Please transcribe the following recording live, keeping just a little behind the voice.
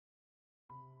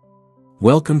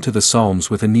Welcome to the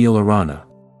Psalms with Anil Arana.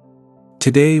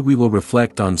 Today we will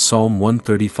reflect on Psalm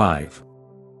 135.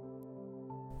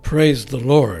 Praise the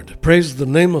Lord. Praise the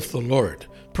name of the Lord.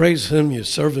 Praise him, you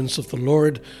servants of the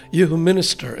Lord, you who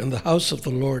minister in the house of the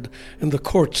Lord, in the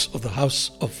courts of the house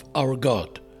of our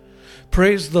God.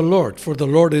 Praise the Lord, for the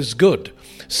Lord is good.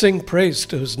 Sing praise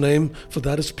to his name, for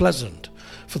that is pleasant.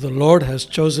 For the Lord has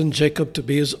chosen Jacob to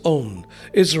be his own,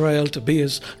 Israel to be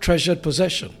his treasured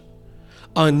possession.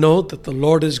 I know that the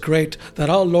Lord is great, that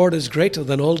our Lord is greater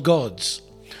than all gods.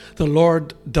 The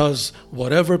Lord does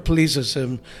whatever pleases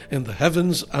him in the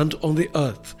heavens and on the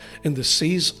earth, in the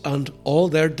seas and all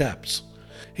their depths.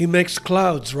 He makes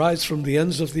clouds rise from the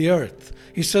ends of the earth.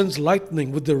 He sends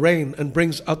lightning with the rain and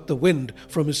brings out the wind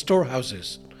from his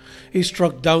storehouses. He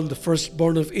struck down the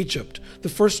firstborn of Egypt, the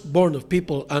firstborn of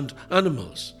people and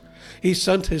animals. He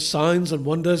sent his signs and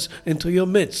wonders into your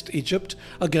midst, Egypt,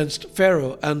 against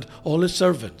Pharaoh and all his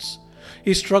servants.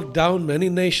 He struck down many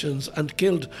nations and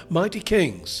killed mighty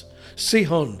kings.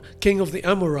 Sihon, king of the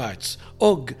Amorites,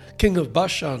 Og, king of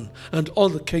Bashan, and all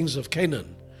the kings of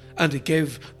Canaan. And he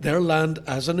gave their land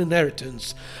as an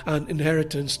inheritance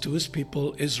to his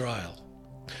people Israel.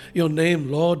 Your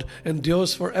name, Lord,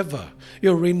 endures forever,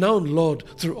 your renown, Lord,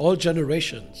 through all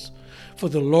generations. For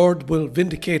the Lord will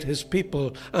vindicate his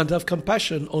people and have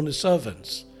compassion on his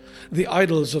servants. The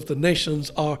idols of the nations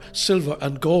are silver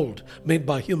and gold, made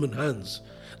by human hands.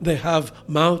 They have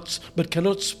mouths but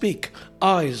cannot speak,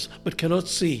 eyes but cannot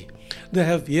see. They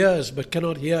have ears but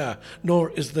cannot hear, nor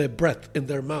is there breath in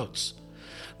their mouths.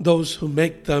 Those who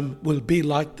make them will be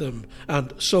like them,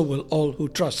 and so will all who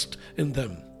trust in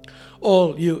them.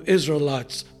 All you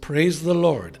Israelites, praise the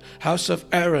Lord. House of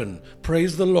Aaron,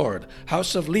 praise the Lord.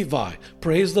 House of Levi,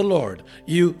 praise the Lord.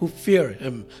 You who fear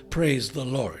him, praise the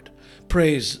Lord.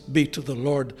 Praise be to the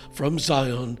Lord from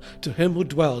Zion, to him who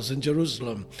dwells in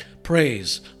Jerusalem.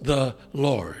 Praise the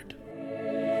Lord.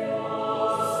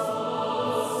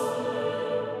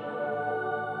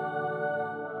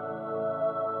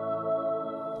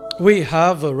 We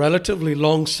have a relatively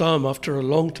long psalm after a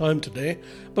long time today,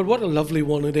 but what a lovely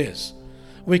one it is.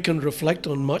 We can reflect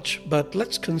on much, but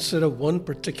let's consider one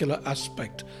particular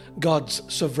aspect, God's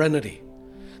sovereignty.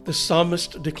 The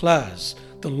psalmist declares,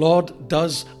 "The Lord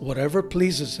does whatever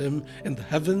pleases him in the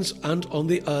heavens and on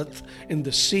the earth, in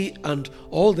the sea and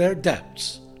all their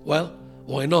depths." Well,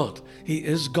 why not? He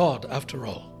is God after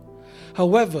all.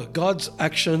 However, God's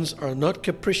actions are not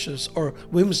capricious or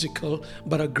whimsical,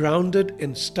 but are grounded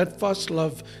in steadfast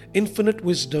love, infinite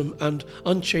wisdom, and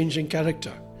unchanging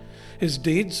character. His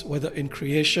deeds, whether in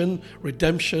creation,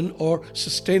 redemption, or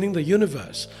sustaining the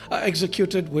universe, are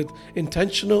executed with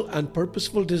intentional and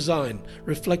purposeful design,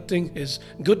 reflecting his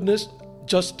goodness,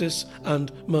 justice,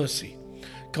 and mercy.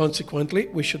 Consequently,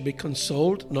 we should be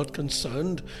consoled, not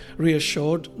concerned,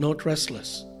 reassured, not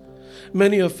restless.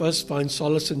 Many of us find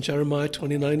solace in Jeremiah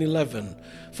 29:11.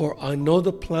 "For I know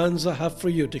the plans I have for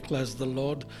you, declares the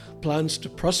Lord, plans to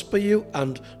prosper you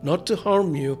and not to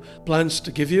harm you, plans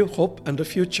to give you hope and a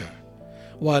future."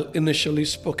 While initially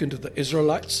spoken to the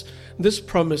Israelites, this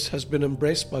promise has been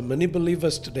embraced by many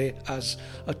believers today as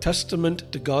a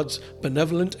testament to God's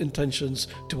benevolent intentions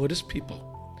toward his people.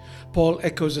 Paul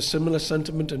echoes a similar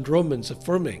sentiment in Romans,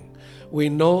 affirming, "We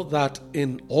know that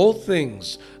in all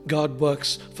things God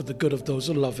works for the good of those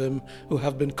who love him, who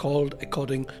have been called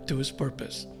according to his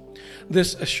purpose."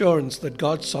 This assurance that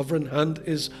God's sovereign hand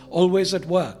is always at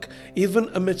work, even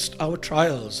amidst our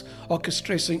trials,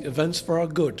 orchestrating events for our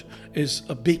good, is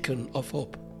a beacon of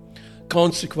hope.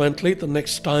 Consequently, the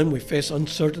next time we face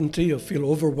uncertainty or feel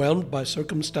overwhelmed by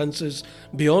circumstances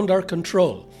beyond our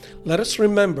control, let us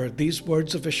remember these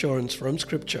words of assurance from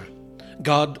Scripture.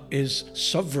 God is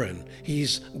sovereign.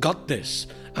 He's got this,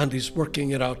 and he's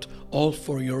working it out all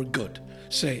for your good.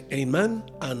 Say amen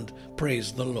and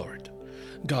praise the Lord.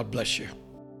 God bless you.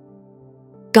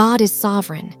 God is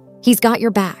sovereign. He's got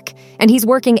your back, and he's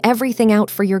working everything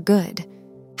out for your good.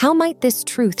 How might this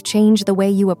truth change the way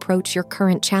you approach your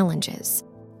current challenges?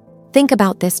 Think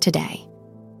about this today.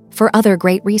 For other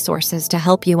great resources to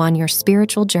help you on your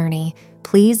spiritual journey,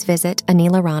 please visit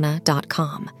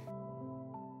anilarana.com.